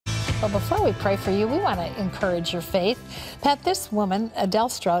Well, before we pray for you, we want to encourage your faith. Pat, this woman, Adele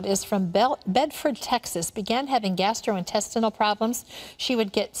Stroud, is from Bedford, Texas, began having gastrointestinal problems. She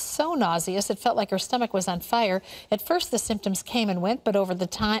would get so nauseous, it felt like her stomach was on fire. At first, the symptoms came and went, but over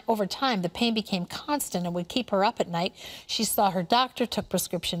time, the pain became constant and would keep her up at night. She saw her doctor, took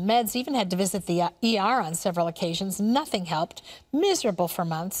prescription meds, even had to visit the ER on several occasions. Nothing helped, miserable for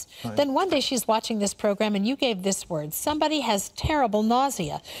months. Right. Then one day she's watching this program and you gave this word: somebody has terrible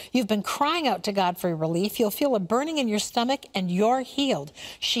nausea. You've been crying out to God for relief. You'll feel a burning in your stomach and you're healed.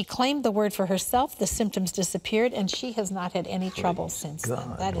 She claimed the word for herself. The symptoms disappeared and she has not had any trouble since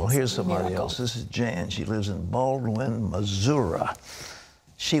then. That well, is here's a somebody miracle. else. This is Jan. She lives in Baldwin, Missouri.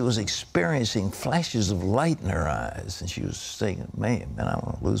 She was experiencing flashes of light in her eyes, and she was saying, man, I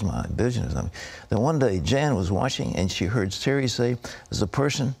want to lose my vision or something. Then one day, Jan was watching, and she heard Terry say, there's a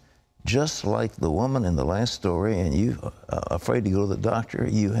person just like the woman in the last story, and you afraid to go to the doctor.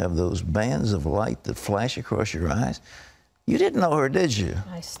 You have those bands of light that flash across your eyes. You didn't know her, did you?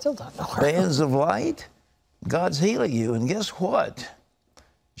 I still don't know her. Bands of light? God's healing you, and guess what?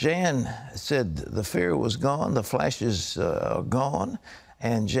 Jan said the fear was gone, the flashes are gone,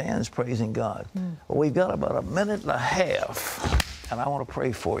 and Jan's praising God. Well, we've got about a minute and a half, and I want to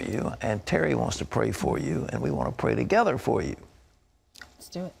pray for you, and Terry wants to pray for you, and we want to pray together for you. Let's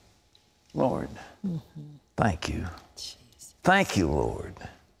do it. Lord, thank you. Jeez. Thank you, Lord.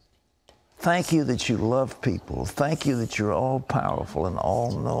 Thank you that you love people. Thank you that you're all-powerful and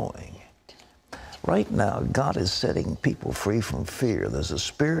all-knowing. Right now, God is setting people free from fear. There's a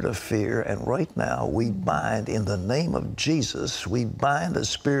spirit of fear, and right now we bind, in the name of Jesus, we bind the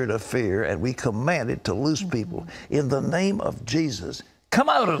spirit of fear, and we command it to loose people. In the name of Jesus, come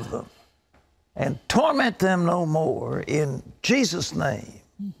out of them and torment them no more, in Jesus' name.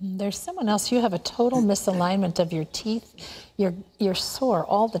 There's someone else. You have a total misalignment of your teeth. You're sore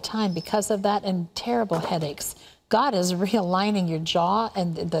all the time because of that, and terrible headaches. God is realigning your jaw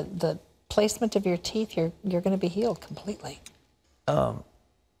and the placement of your teeth. You're going to be healed completely.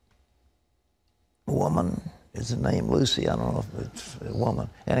 Woman, is the name Lucy? I don't know if it's a woman.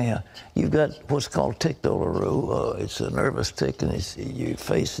 Anyhow, you've got what's called tic douloureux. It's a nervous tic, and your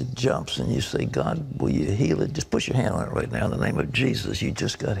face it jumps, and you say, God, will you heal it? Just put your hand on it right now in the name of Jesus. You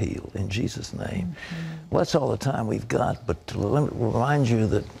just got healed in Jesus' name. Well, that's all the time we've got, but to remind you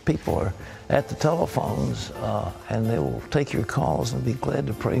that people are at the telephones, and they will take your calls and be glad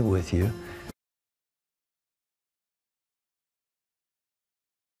to pray with you.